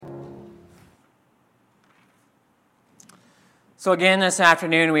So again, this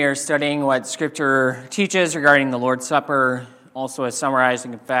afternoon we are studying what Scripture teaches regarding the Lord's Supper, also as summarized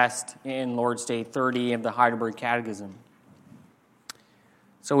and confessed in Lord's Day 30 of the Heidelberg Catechism.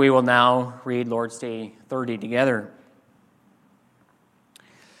 So we will now read Lord's Day 30 together.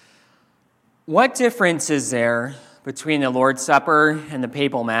 What difference is there between the Lord's Supper and the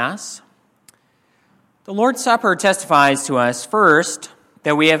Papal Mass? The Lord's Supper testifies to us, first,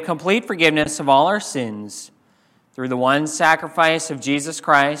 that we have complete forgiveness of all our sins through the one sacrifice of Jesus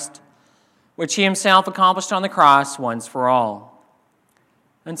Christ, which he himself accomplished on the cross once for all.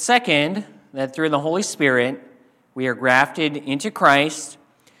 And second, that through the Holy Spirit we are grafted into Christ,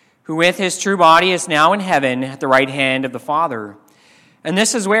 who with his true body is now in heaven at the right hand of the Father. And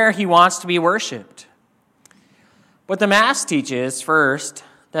this is where he wants to be worshipped. But the Mass teaches, first,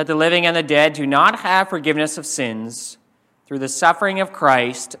 that the living and the dead do not have forgiveness of sins through the suffering of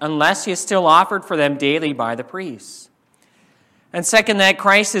Christ unless he is still offered for them daily by the priests. And second, that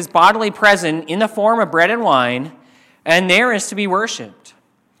Christ is bodily present in the form of bread and wine, and there is to be worshipped.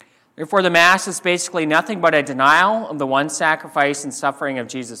 Therefore, the Mass is basically nothing but a denial of the one sacrifice and suffering of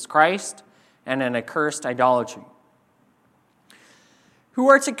Jesus Christ and an accursed idolatry. Who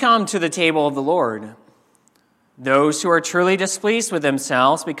are to come to the table of the Lord? Those who are truly displeased with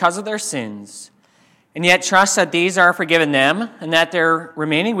themselves because of their sins, and yet trust that these are forgiven them and that their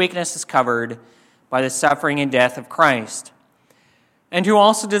remaining weakness is covered by the suffering and death of Christ, and who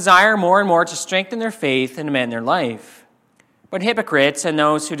also desire more and more to strengthen their faith and amend their life. But hypocrites and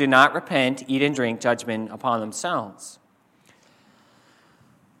those who do not repent eat and drink judgment upon themselves.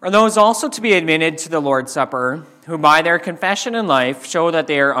 Are those also to be admitted to the Lord's Supper who by their confession and life show that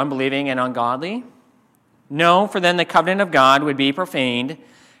they are unbelieving and ungodly? No, for then the covenant of God would be profaned,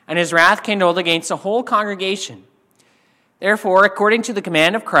 and his wrath kindled against the whole congregation. Therefore, according to the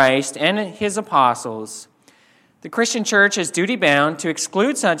command of Christ and his apostles, the Christian church is duty-bound to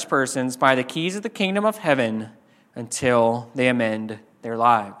exclude such persons by the keys of the kingdom of heaven until they amend their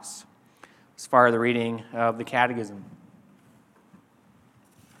lives. As far as the reading of the Catechism.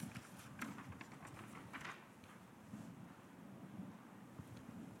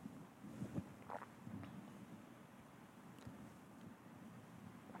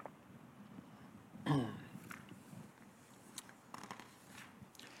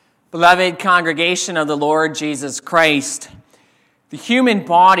 Beloved congregation of the Lord Jesus Christ, the human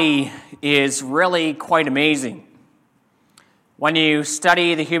body is really quite amazing. When you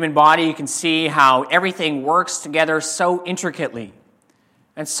study the human body, you can see how everything works together so intricately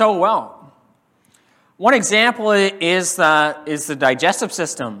and so well. One example is the digestive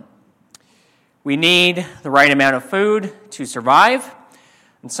system. We need the right amount of food to survive,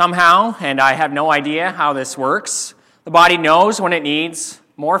 and somehow, and I have no idea how this works, the body knows when it needs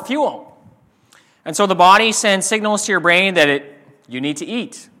more fuel. And so the body sends signals to your brain that you need to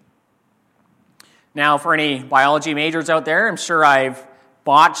eat. Now, for any biology majors out there, I'm sure I've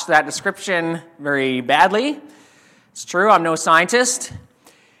botched that description very badly. It's true, I'm no scientist.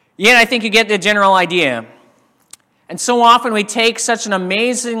 Yet I think you get the general idea. And so often we take such an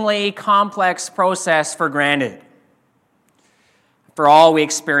amazingly complex process for granted. After all, we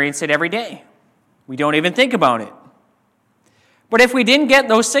experience it every day. We don't even think about it. But if we didn't get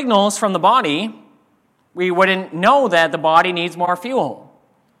those signals from the body, we wouldn't know that the body needs more fuel.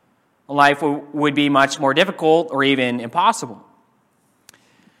 Life would be much more difficult or even impossible.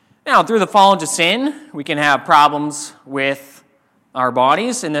 Now, through the fall into sin, we can have problems with our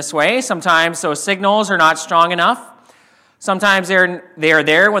bodies in this way. Sometimes those signals are not strong enough. Sometimes they are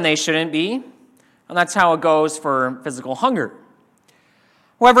there when they shouldn't be. And that's how it goes for physical hunger.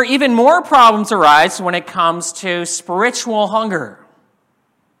 However, even more problems arise when it comes to spiritual hunger.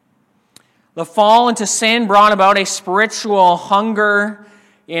 The fall into sin brought about a spiritual hunger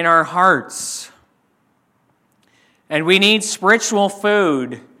in our hearts. And we need spiritual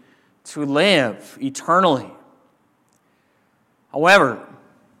food to live eternally. However,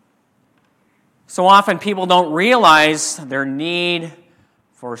 so often people don't realize their need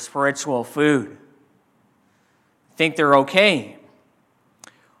for spiritual food. Think they're okay.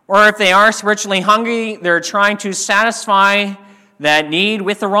 Or if they are spiritually hungry, they're trying to satisfy that need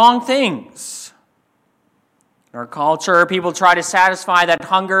with the wrong things. In our culture, people try to satisfy that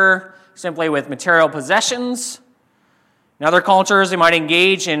hunger simply with material possessions. In other cultures, they might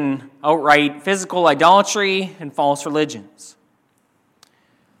engage in outright physical idolatry and false religions.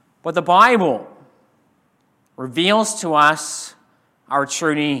 But the Bible reveals to us our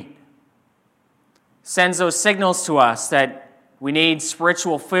true need, sends those signals to us that we need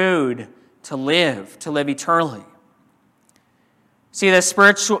spiritual food to live eternally. See, the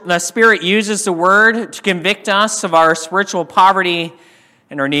Spirit uses the Word to convict us of our spiritual poverty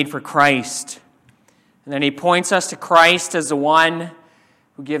and our need for Christ. And then He points us to Christ as the one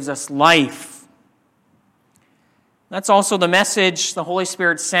who gives us life. That's also the message the Holy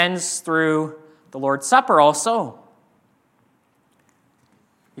Spirit sends through the Lord's Supper also.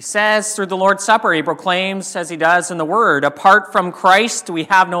 He says through the Lord's Supper, He proclaims, as He does in the Word, apart from Christ, we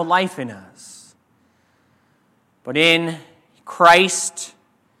have no life in us. But in Christ,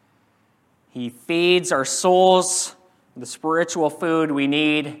 He feeds our souls with the spiritual food we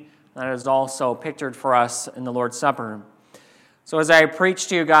need. That is also pictured for us in the Lord's Supper. So as I preach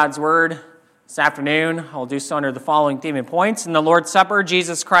to you God's Word this afternoon, I'll do so under the following theme and points. In the Lord's Supper,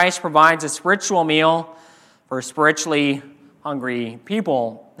 Jesus Christ provides a spiritual meal for spiritually hungry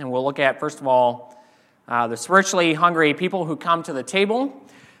people. And we'll look at, first of all, the spiritually hungry people who come to the table.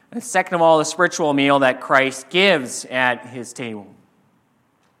 And second of all, the spiritual meal that Christ gives at His table.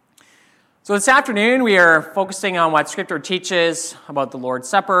 So this afternoon, we are focusing on what Scripture teaches about the Lord's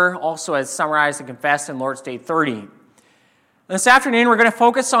Supper, also as summarized and confessed in Lord's Day 30. This afternoon, we're going to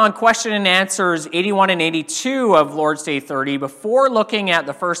focus on question and answers 81 and 82 of Lord's Day 30 before looking at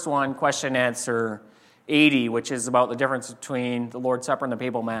the first one, question and answer 80, which is about the difference between the Lord's Supper and the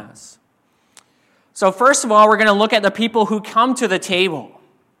Papal Mass. So first of all, we're going to look at the people who come to the table.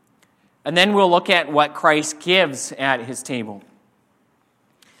 And then we'll look at what Christ gives at His table.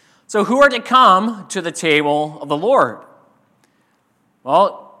 So who are to come to the table of the Lord?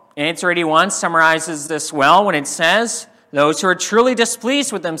 Well, answer 81 summarizes this well when it says, those who are truly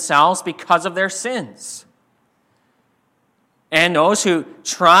displeased with themselves because of their sins. And those who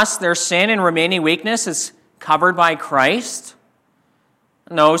trust their sin and remaining weakness is covered by Christ.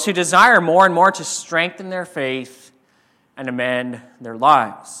 And those who desire more and more to strengthen their faith and amend their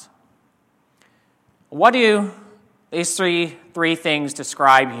lives. What do these three things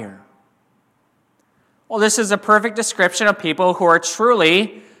describe here? Well, this is a perfect description of people who are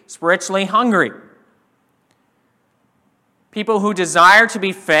truly spiritually hungry. People who desire to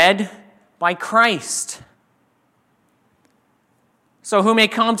be fed by Christ. So who may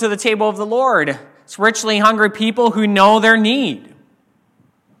come to the table of the Lord? Spiritually hungry people who know their need,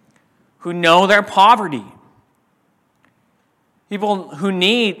 who know their poverty. People who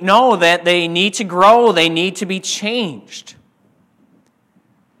know that they need to grow, they need to be changed.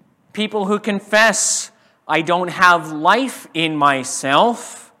 People who confess, I don't have life in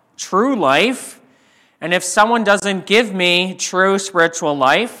myself, true life, and if someone doesn't give me true spiritual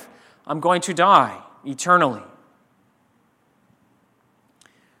life, I'm going to die eternally.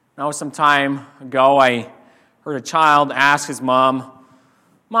 Now, some time ago, I heard a child ask his mom,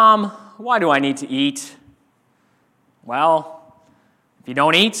 Mom, why do I need to eat? Well, if you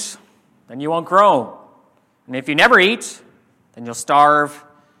don't eat, then you won't grow. And if you never eat, then you'll starve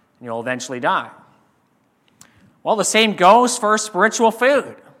and you'll eventually die. Well, the same goes for spiritual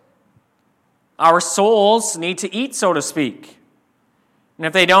food. Our souls need to eat, so to speak. And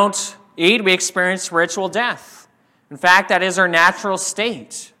if they don't eat, we experience spiritual death. In fact, that is our natural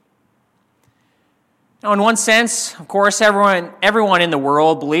state. Now, in one sense, of course, everyone in the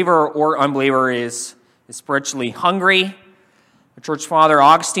world, believer or unbeliever, is spiritually hungry. The Church Father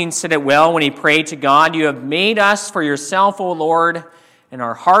Augustine said it well when he prayed to God, you have made us for yourself, O Lord, and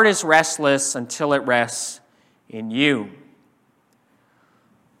our heart is restless until it rests in you.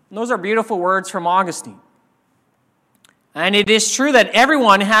 And those are beautiful words from Augustine. And it is true that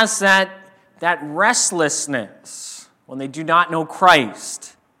everyone has that restlessness when they do not know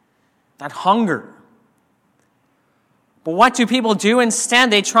Christ, that hunger. But what do people do instead?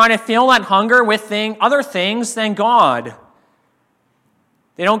 They try to fill that hunger with other things than God.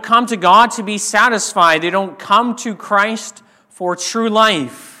 They don't come to God to be satisfied. They don't come to Christ for true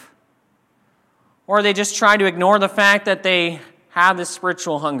life. Or they just try to ignore the fact that they have this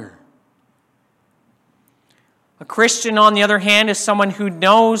spiritual hunger. A Christian, on the other hand, is someone who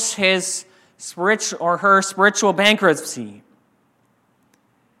knows his spiritual or her spiritual bankruptcy.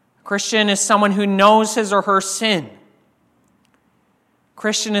 A Christian is someone who knows his or her sin. A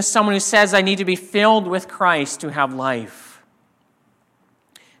Christian is someone who says, I need to be filled with Christ to have life.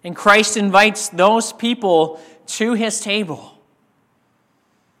 And Christ invites those people to His table.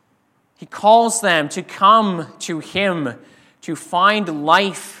 He calls them to come to Him, to find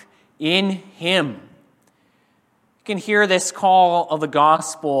life in Him. You can hear this call of the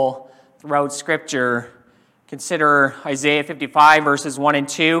gospel throughout Scripture. Consider Isaiah 55, verses 1 and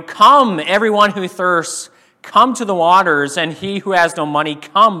 2. Come, everyone who thirsts, come to the waters, and he who has no money,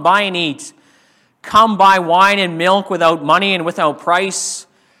 come, buy and eat. Come, buy wine and milk without money and without price.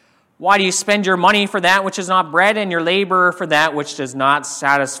 Why do you spend your money for that which is not bread, and your labor for that which does not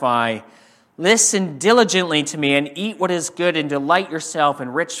satisfy? Listen diligently to me, and eat what is good, and delight yourself in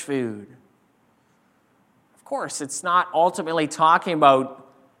rich food. Of course, it's not ultimately talking about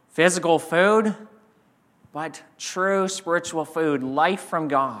physical food, but true spiritual food, life from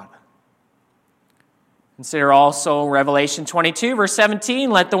God. Consider also Revelation 22, verse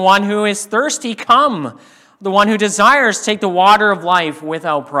 17, let the one who is thirsty come. The one who desires take the water of life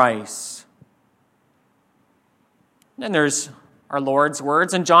without price. Then there's our Lord's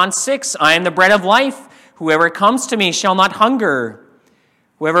words in John 6, I am the bread of life. Whoever comes to me shall not hunger.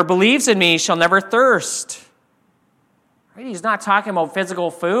 Whoever believes in me shall never thirst. Right? He's not talking about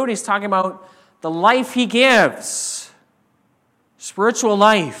physical food. He's talking about the life he gives. Spiritual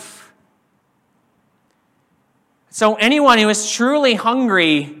life. So anyone who is truly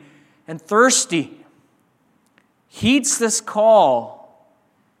hungry and thirsty heeds this call.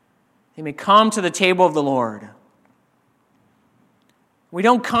 They may come to the table of the Lord. We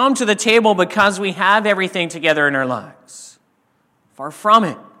don't come to the table because we have everything together in our lives. Far from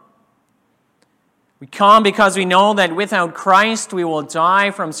it. We come because we know that without Christ we will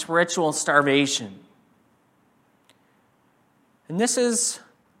die from spiritual starvation. And this is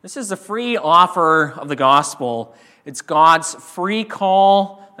the free offer of the gospel. It's God's free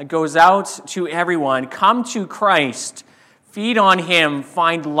call that goes out to everyone. Come to Christ, feed on Him,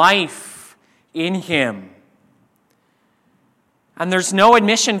 find life in Him. And there's no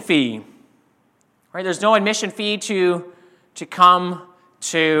admission fee. Right? There's no admission fee to come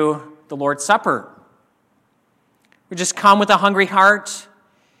to the Lord's Supper. We just come with a hungry heart,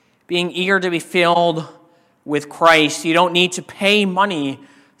 being eager to be filled with Christ. You don't need to pay money.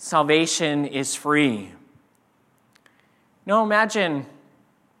 Salvation is free. No, imagine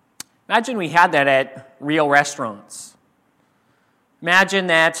we had that at real restaurants. Imagine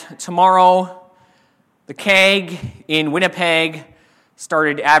that tomorrow the Keg in Winnipeg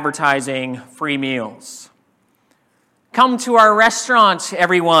started advertising free meals. Come to our restaurant,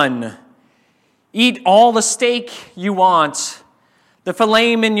 everyone. Eat all the steak you want. The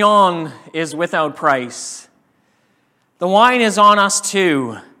filet mignon is without price. The wine is on us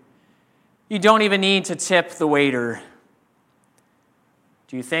too. You don't even need to tip the waiter.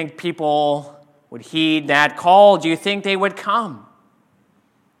 Do you think people would heed that call? Do you think they would come?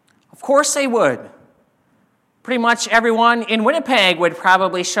 Of course they would. Pretty much everyone in Winnipeg would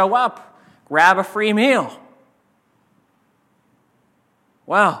probably show up, grab a free meal.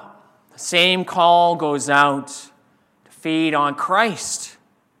 Well, the same call goes out to feed on Christ.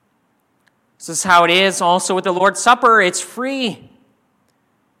 This is how it is also with the Lord's Supper. It's free.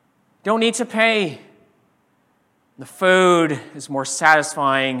 Don't need to pay. The food is more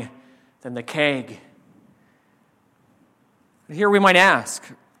satisfying than the Keg. But here we might ask,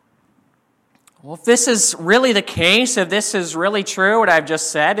 well, if this is really the case, if this is really true, what I've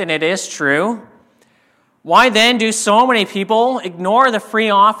just said, and it is true, why then do so many people ignore the free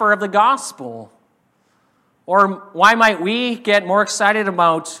offer of the gospel? Or why might we get more excited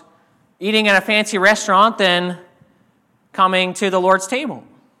about eating at a fancy restaurant than coming to the Lord's table?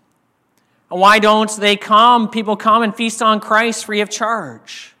 And why don't people come and feast on Christ free of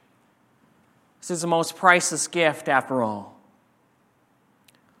charge? This is the most priceless gift after all.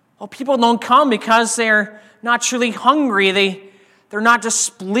 Well, people don't come because they're not truly hungry. They're not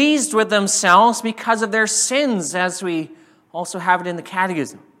displeased with themselves because of their sins, as we also have it in the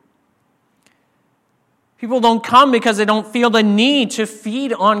Catechism. People don't come because they don't feel the need to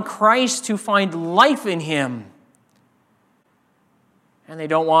feed on Christ, to find life in Him. And they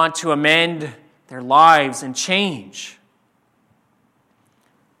don't want to amend their lives and change.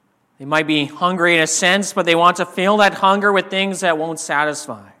 They might be hungry in a sense, but they want to fill that hunger with things that won't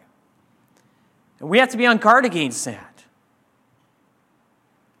satisfy. And we have to be on guard against that.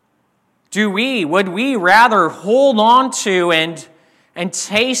 Would we rather hold on to and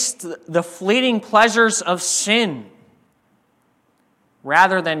taste the fleeting pleasures of sin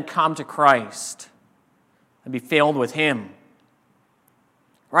rather than come to Christ and be filled with Him?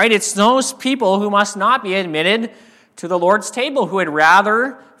 Right? It's those people who must not be admitted to the Lord's table who would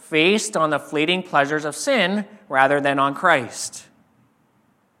rather feast on the fleeting pleasures of sin rather than on Christ.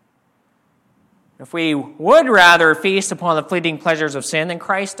 If we would rather feast upon the fleeting pleasures of sin, then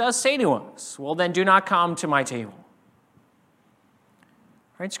Christ does say to us, well, then do not come to my table.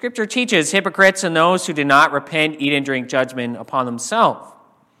 Right? Scripture teaches hypocrites and those who do not repent eat and drink judgment upon themselves.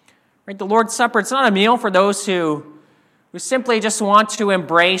 Right? The Lord's Supper, it's not a meal for those who simply just want to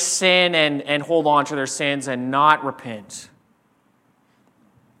embrace sin and hold on to their sins and not repent.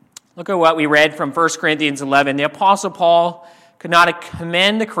 Look at what we read from 1 Corinthians 11. The Apostle Paul could not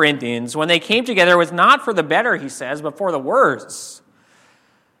commend the Corinthians when they came together was not for the better, he says, but for the worse.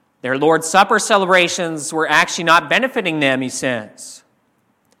 Their Lord's Supper celebrations were actually not benefiting them, he says.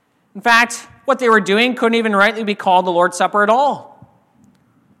 In fact, what they were doing couldn't even rightly be called the Lord's Supper at all.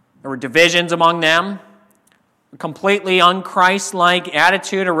 There were divisions among them. A completely un-Christ-like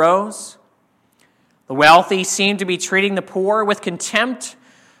attitude arose. The wealthy seemed to be treating the poor with contempt.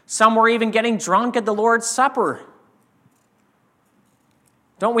 Some were even getting drunk at the Lord's Supper.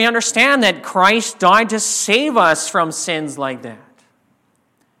 Don't we understand that Christ died to save us from sins like that?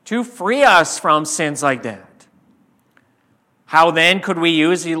 To free us from sins like that? How then could we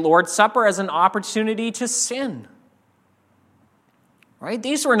use the Lord's Supper as an opportunity to sin? Right?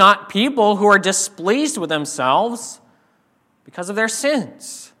 These were not people who are displeased with themselves because of their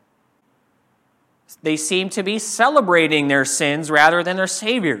sins. They seem to be celebrating their sins rather than their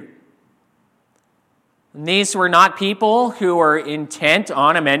Savior. And these were not people who were intent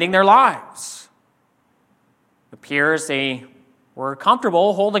on amending their lives. It appears they were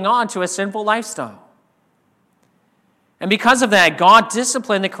comfortable holding on to a sinful lifestyle. And because of that, God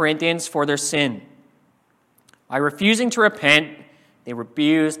disciplined the Corinthians for their sin. By refusing to repent, they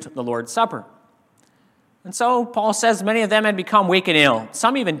abused the Lord's Supper. And so, Paul says many of them had become weak and ill.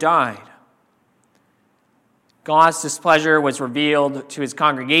 Some even died. God's displeasure was revealed to his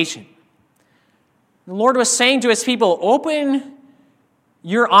congregation. The Lord was saying to his people, open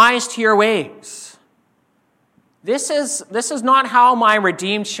your eyes to your ways. This is not how my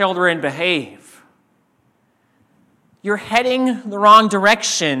redeemed children behave. You're heading the wrong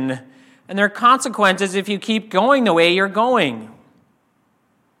direction, and there are consequences if you keep going the way you're going.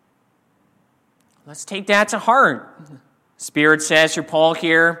 Let's take that to heart. Spirit says through Paul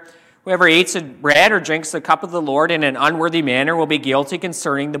here, whoever eats the bread or drinks the cup of the Lord in an unworthy manner will be guilty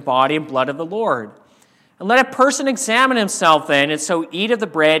concerning the body and blood of the Lord. And let a person examine himself then, and so eat of the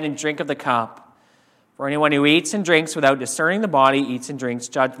bread and drink of the cup. For anyone who eats and drinks without discerning the body eats and drinks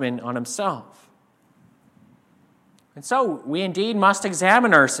judgment on himself. And so we indeed must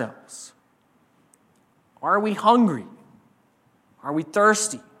examine ourselves. Are we hungry? Are we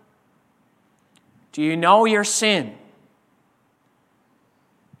thirsty? Do you know your sin?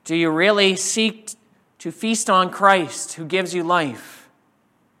 Do you really seek to feast on Christ who gives you life?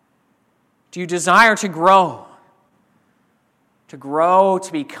 Do you desire to grow? To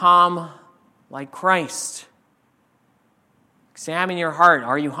become like Christ? Examine your heart.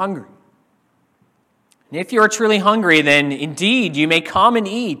 Are you hungry? And if you are truly hungry, then indeed you may come and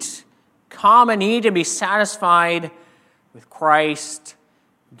eat. Come and eat and be satisfied with Christ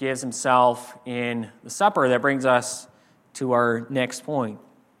who gives himself in the supper. That brings us to our next point.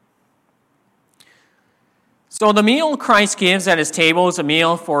 So the meal Christ gives at his table is a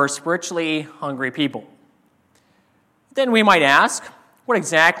meal for spiritually hungry people. Then we might ask, what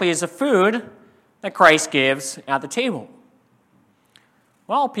exactly is the food that Christ gives at the table?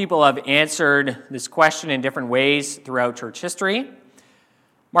 Well, people have answered this question in different ways throughout church history.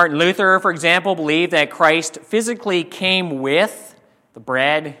 Martin Luther, for example, believed that Christ physically came with the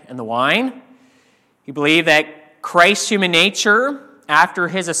bread and the wine. He believed that Christ's human nature, after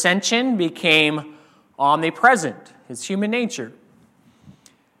his ascension, became omnipresent, his human nature.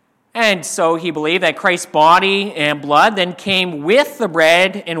 And so he believed that Christ's body and blood then came with the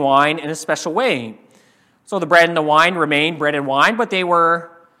bread and wine in a special way. So the bread and the wine remained bread and wine, but they were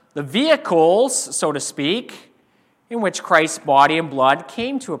the vehicles, so to speak, in which Christ's body and blood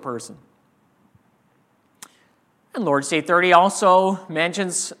came to a person. And Lord's Day 30 also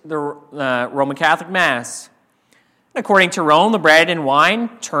mentions the Roman Catholic Mass. According to Rome, the bread and wine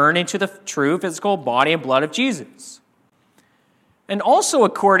turn into the true physical body and blood of Jesus. And also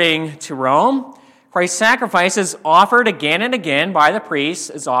according to Rome, Christ's sacrifice is offered again and again by the priests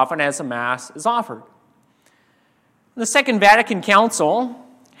as often as the Mass is offered. The Second Vatican Council,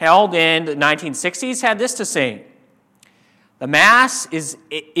 held in the 1960s, had this to say: the Mass is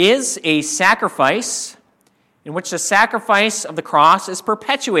a sacrifice in which the sacrifice of the cross is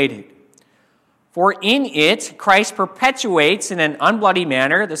perpetuated. For in it, Christ perpetuates in an unbloody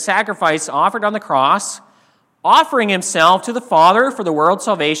manner the sacrifice offered on the cross, offering himself to the Father for the world's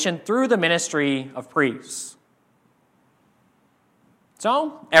salvation through the ministry of priests.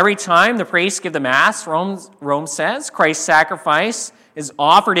 So, every time the priests give the Mass, Rome says, Christ's sacrifice is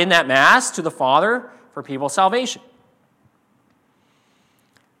offered in that Mass to the Father for people's salvation.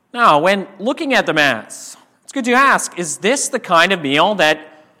 Now, when looking at the Mass, it's good to ask, is this the kind of meal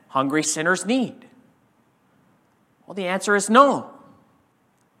that hungry sinners need? Well, the answer is no.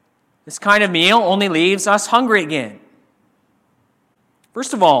 This kind of meal only leaves us hungry again.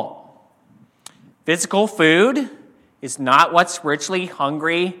 First of all, physical food is not what spiritually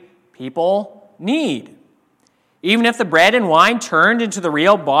hungry people need. Even if the bread and wine turned into the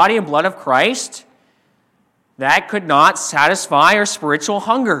real body and blood of Christ, that could not satisfy our spiritual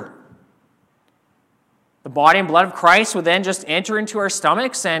hunger. The body and blood of Christ would then just enter into our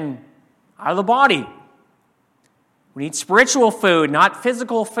stomachs and out of the body. We need spiritual food, not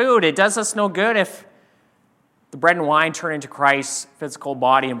physical food. It does us no good if the bread and wine turn into Christ's physical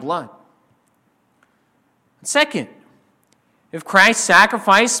body and blood. Second, if Christ's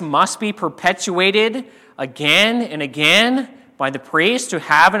sacrifice must be perpetuated again and again by the priest to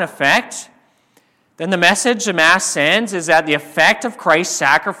have an effect, then the message the Mass sends is that the effect of Christ's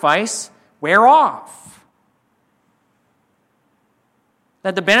sacrifice wear off.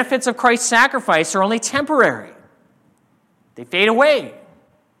 That the benefits of Christ's sacrifice are only temporary. They fade away.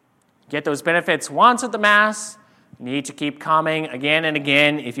 You get those benefits once at the Mass. You need to keep coming again and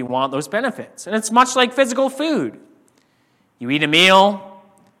again if you want those benefits. And it's much like physical food. You eat a meal,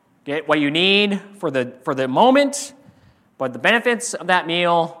 get what you need for the moment, but the benefits of that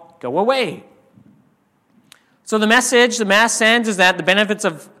meal go away. So the message the Mass sends is that the benefits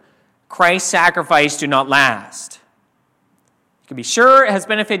of Christ's sacrifice do not last. You can be sure it has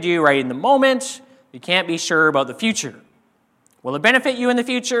benefited you right in the moment. You can't be sure about the future. Will it benefit you in the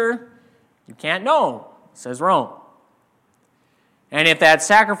future? You can't know, says Rome. And if that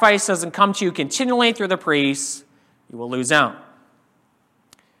sacrifice doesn't come to you continually through the priests, you will lose out.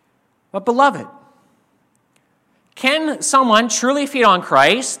 But beloved, can someone truly feed on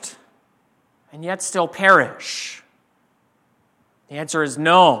Christ and yet still perish? The answer is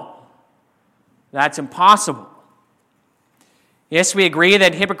no. That's impossible. Yes, we agree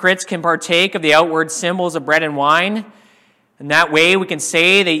that hypocrites can partake of the outward symbols of bread and wine, and that way we can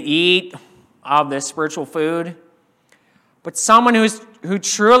say they eat of this spiritual food. But someone who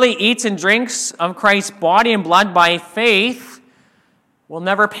truly eats and drinks of Christ's body and blood by faith will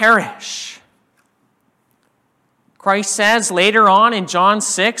never perish. Christ says later on in John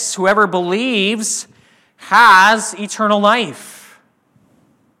 6, whoever believes has eternal life.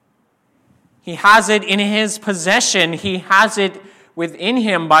 He has it in his possession. He has it within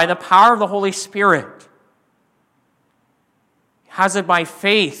him by the power of the Holy Spirit. He has it by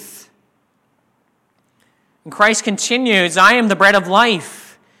faith. And Christ continues, I am the bread of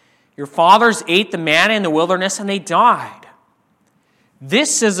life. Your fathers ate the manna in the wilderness and they died.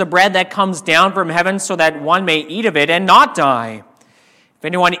 This is the bread that comes down from heaven so that one may eat of it and not die. If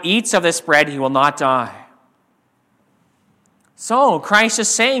anyone eats of this bread, he will not die. So Christ is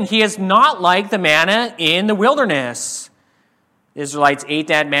saying he is not like the manna in the wilderness. The Israelites ate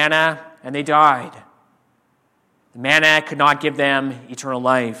that manna and they died. The manna could not give them eternal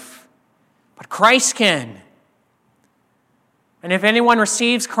life. But Christ can. And if anyone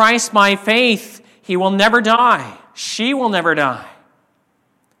receives Christ by faith, he will never die. She will never die.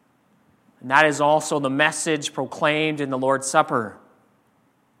 And that is also the message proclaimed in the Lord's Supper.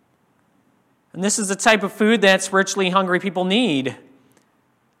 And this is the type of food that spiritually hungry people need.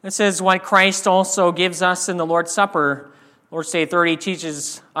 This is what Christ also gives us in the Lord's Supper. Lord's Day 30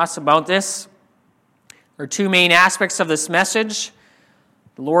 teaches us about this. There are two main aspects of this message.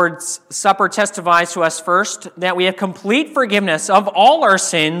 The Lord's Supper testifies to us first that we have complete forgiveness of all our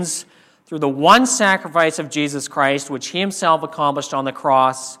sins through the one sacrifice of Jesus Christ, which he himself accomplished on the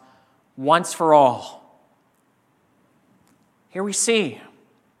cross once for all. Here we see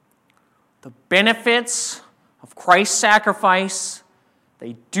the benefits of Christ's sacrifice.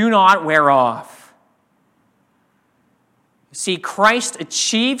 They do not wear off. You see, Christ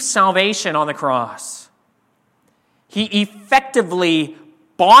achieved salvation on the cross. He effectively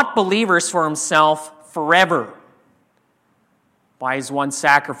bought believers for himself forever by his one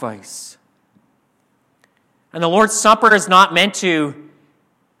sacrifice. And the Lord's Supper is not meant to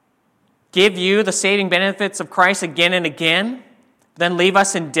give you the saving benefits of Christ again and again, then leave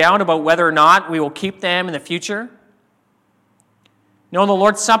us in doubt about whether or not we will keep them in the future. No, the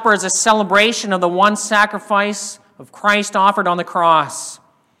Lord's Supper is a celebration of the one sacrifice of Christ offered on the cross.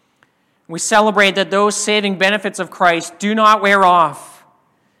 We celebrate that those saving benefits of Christ do not wear off.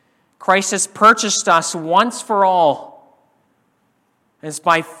 Christ has purchased us once for all. It's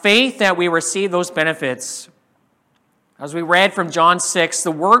by faith that we receive those benefits. As we read from John 6,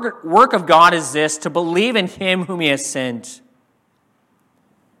 the work of God is this, to believe in him whom he has sent.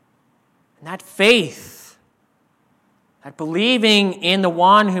 And that faith, that believing in the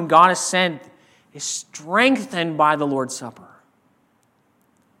one whom God has sent, is strengthened by the Lord's Supper.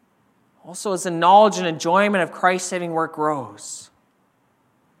 Also, as the knowledge and enjoyment of Christ's saving work grows.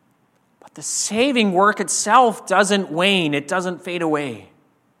 But the saving work itself doesn't wane. It doesn't fade away.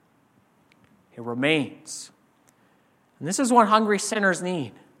 It remains. And this is what hungry sinners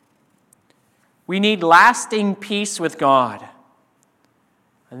need. We need lasting peace with God.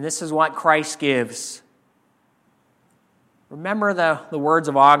 And this is what Christ gives. Remember the words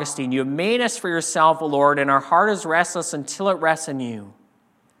of Augustine. You have made us for yourself, O Lord, and our heart is restless until it rests in you.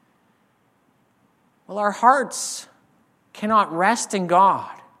 Well, our hearts cannot rest in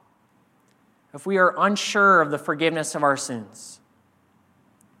God if we are unsure of the forgiveness of our sins.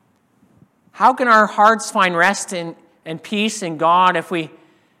 How can our hearts find rest and peace in God if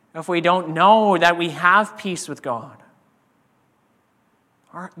we don't know that we have peace with God?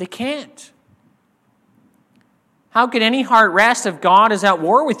 They can't. How can any heart rest if God is at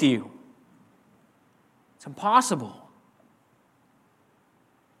war with you? It's impossible.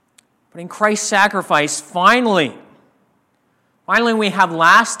 But in Christ's sacrifice, finally we have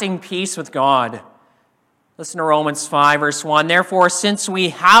lasting peace with God. Listen to Romans 5, verse 1. Therefore, since we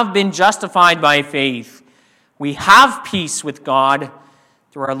have been justified by faith, we have peace with God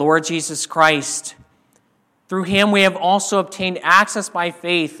through our Lord Jesus Christ. Through him we have also obtained access by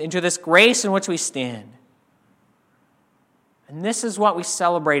faith into this grace in which we stand. And this is what we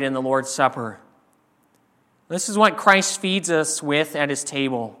celebrate in the Lord's Supper. This is what Christ feeds us with at his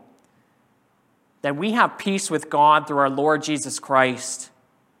table. That we have peace with God through our Lord Jesus Christ.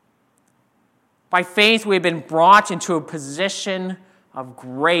 By faith, we have been brought into a position of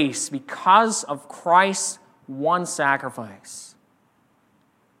grace because of Christ's one sacrifice.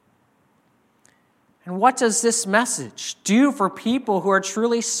 And what does this message do for people who are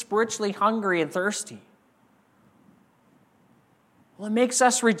truly spiritually hungry and thirsty? Well, it makes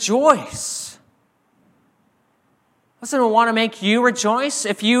us rejoice. Doesn't it want to make you rejoice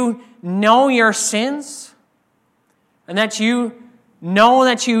if you know your sins and that you know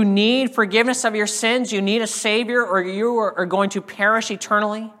that you need forgiveness of your sins, you need a Savior, or you are going to perish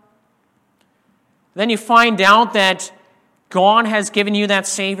eternally? Then you find out that God has given you that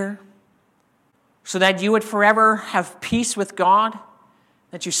Savior so that you would forever have peace with God,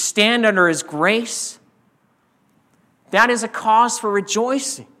 that you stand under his grace. That is a cause for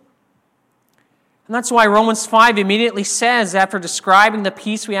rejoicing. And that's why Romans 5 immediately says, after describing the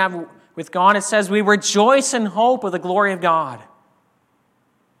peace we have with God, it says, we rejoice in hope of the glory of God.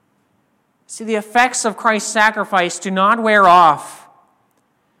 See, the effects of Christ's sacrifice do not wear off,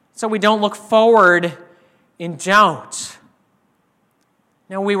 so we don't look forward in doubt.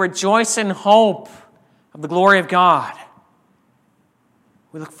 No, we rejoice in hope of the glory of God.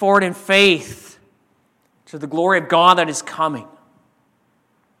 We look forward in faith to the glory of God that is coming.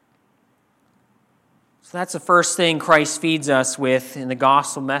 So that's the first thing Christ feeds us with in the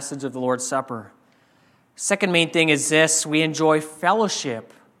gospel message of the Lord's Supper. Second main thing is this: we enjoy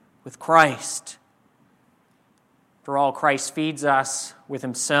fellowship with Christ. After all, Christ feeds us with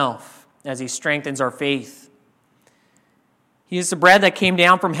himself as he strengthens our faith. He is the bread that came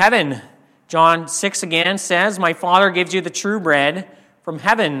down from heaven. John 6 again says, my Father gives you the true bread from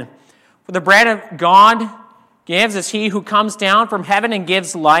heaven. For the bread of God gives is he who comes down from heaven and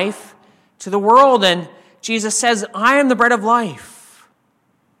gives life to the world. And Jesus says, I am the bread of life.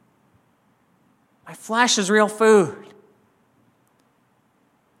 My flesh is real food.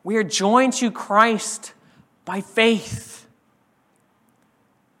 We are joined to Christ by faith.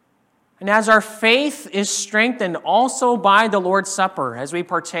 And as our faith is strengthened also by the Lord's Supper, as we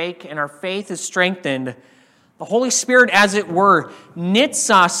partake and our faith is strengthened, the Holy Spirit, as it were,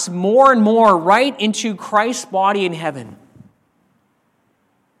 knits us more and more right into Christ's body in heaven.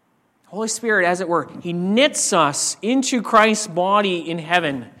 The Holy Spirit, as it were, he knits us into Christ's body in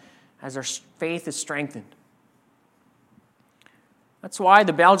heaven as our faith is strengthened. That's why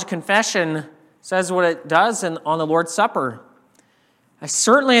the Belgian Confession says what it does on the Lord's Supper. As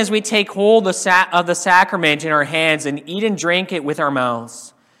certainly as we take hold of the sacrament in our hands and eat and drink it with our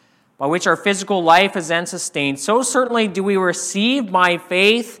mouths, by which our physical life is then sustained, so certainly do we receive by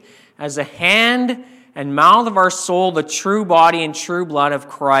faith as the hand and mouth of our soul the true body and true blood of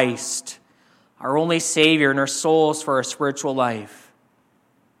Christ, our only Savior and our souls for our spiritual life.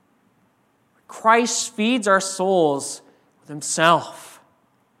 Christ feeds our souls with himself.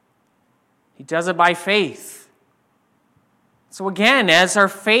 He does it by faith. So again, as our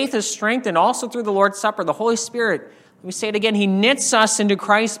faith is strengthened also through the Lord's Supper, the Holy Spirit, let me say it again, he knits us into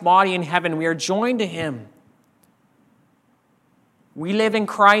Christ's body in heaven. We are joined to him. We live in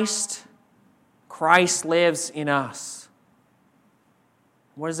Christ. Christ lives in us.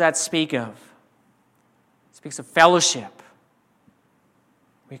 What does that speak of? It speaks of fellowship.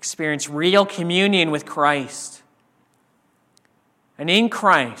 We experience real communion with Christ. And in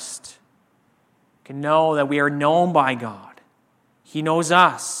Christ, we can know that we are known by God. He knows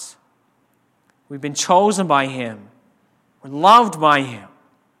us. We've been chosen by him. We're loved by him.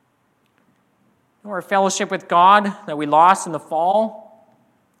 Our fellowship with God that we lost in the fall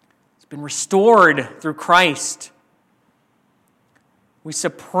has been restored through Christ. We are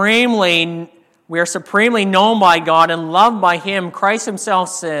supremely known by God and loved by him. Christ himself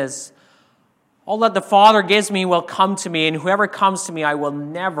says, all that the Father gives me will come to me, and whoever comes to me I will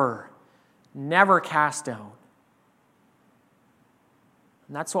never cast out.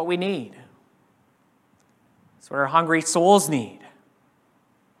 And that's what we need. That's what our hungry souls need.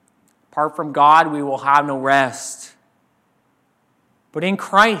 Apart from God, we will have no rest. But in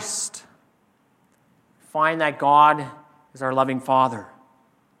Christ, we find that God is our loving Father.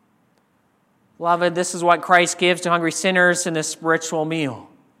 Beloved, this is what Christ gives to hungry sinners in this spiritual meal.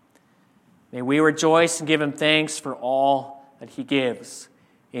 May we rejoice and give him thanks for all that he gives.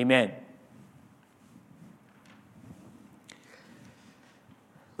 Amen.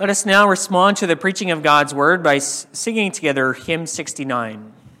 Let us now respond to the preaching of God's word by singing together hymn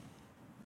 69.